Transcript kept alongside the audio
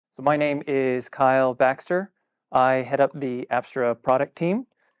So my name is Kyle Baxter. I head up the Apstra product team.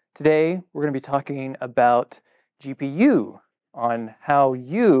 Today, we're going to be talking about GPYOU, on how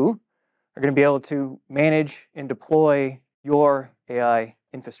you are going to be able to manage and deploy your AI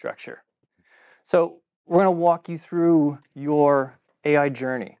infrastructure. So we're going to walk you through your AI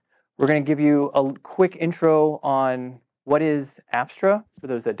journey. We're going to give you a quick intro on what is Apstra, for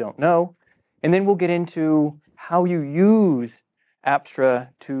those that don't know, and then we'll get into how you use Apstra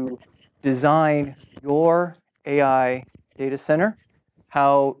to design your AI data center,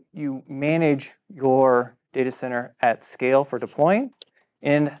 how you manage your data center at scale for deploying,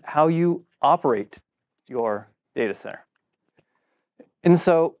 and how you operate your data center. And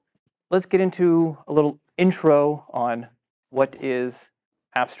so let's get into a little intro on what is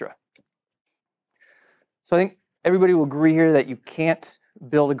Apstra. So I think everybody will agree here that you can't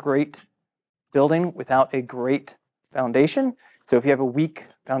build a great building without a great foundation. So if you have a weak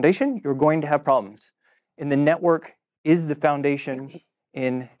foundation, you're going to have problems. And the network is the foundation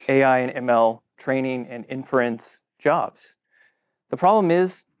in AI and ML training and inference jobs. The problem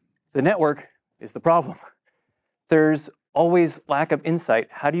is the network is the problem. There's always lack of insight.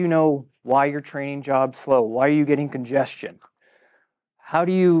 How do you know why your training job's slow? Why are you getting congestion? How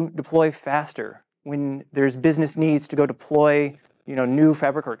do you deploy faster when there's business needs to go deploy new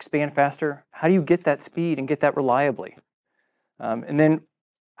fabric or expand faster? How do you get that speed and get that reliably? And then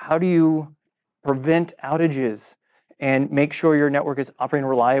how do you prevent outages and make sure your network is operating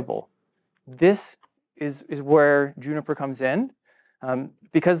reliable? This is where Juniper comes in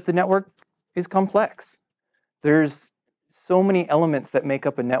because the network is complex. There's so many elements that make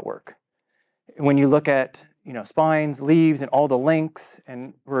up a network. When you look at spines, leaves, and all the links,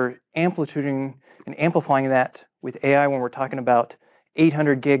 and we're amplituding and amplifying that with AI when we're talking about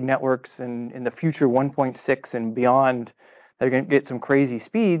 800 gig networks and in the future 1.6 and beyond, that are going to get some crazy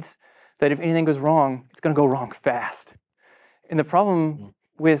speeds, that if anything goes wrong, it's going to go wrong fast. And the problem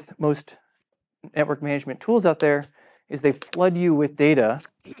with most network management tools out there is they flood you with data,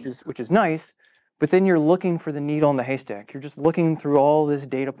 which is nice, but then you're looking for the needle in the haystack. You're just looking through all this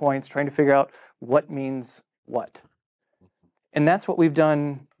data points, trying to figure out what means what. And that's what we've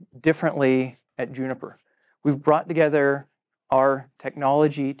done differently at Juniper. We've brought together our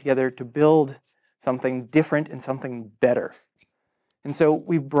technology together to build something different and something better. And so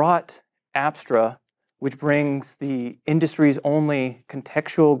we brought Apstra, which brings the industry's only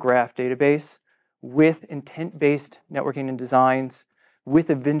contextual graph database with intent-based networking and designs with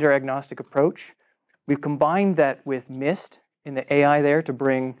a vendor-agnostic approach. We've combined that with Mist in the AI there to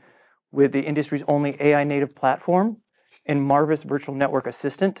bring with the industry's only AI native platform and Marvis Virtual Network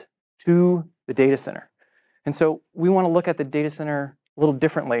Assistant to the data center. And so we want to look at the data center a little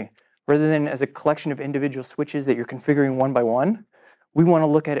differently. Rather than as a collection of individual switches that you're configuring one by one, we want to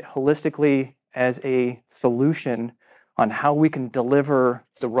look at it holistically as a solution on how we can deliver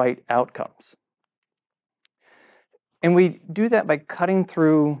the right outcomes. And we do that by cutting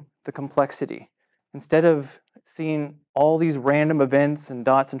through the complexity. Instead of seeing all these random events and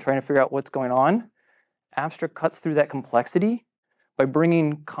dots and trying to figure out what's going on, Apstra cuts through that complexity by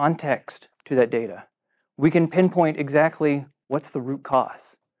bringing context to that data. We can pinpoint exactly what's the root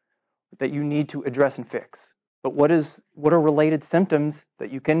cause that you need to address and fix. But what are related symptoms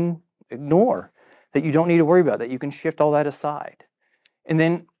that you can ignore, that you don't need to worry about, that you can shift all that aside? And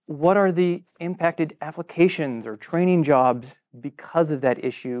then what are the impacted applications or training jobs because of that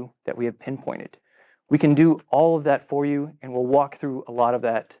issue that we have pinpointed? We can do all of that for you, and we'll walk through a lot of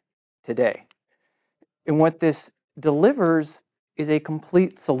that today. And what this delivers is a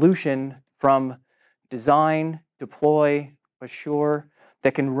complete solution from design, deploy, assure,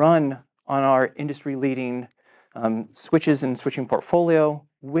 that can run on our industry-leading switches and switching portfolio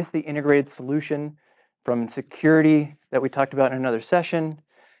with the integrated solution from security that we talked about in another session,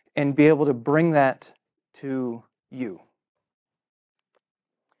 and be able to bring that to you.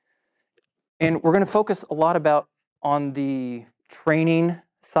 And we're going to focus a lot on the training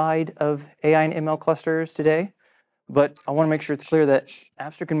side of AI and ML clusters today, but I want to make sure it's clear that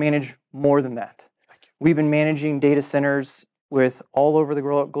Apstra can manage more than that. We've been managing data centers with all over the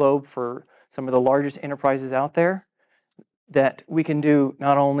globe for some of the largest enterprises out there, that we can do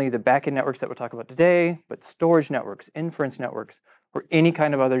not only the backend networks that we'll talk about today, but storage networks, inference networks, or any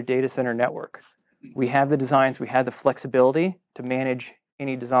kind of other data center network. We have the designs, we have the flexibility to manage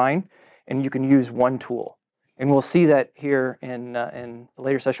any design, and you can use one tool. And we'll see that here in the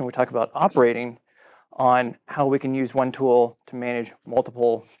later session we talk about operating on how we can use one tool to manage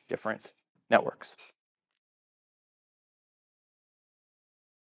multiple different networks.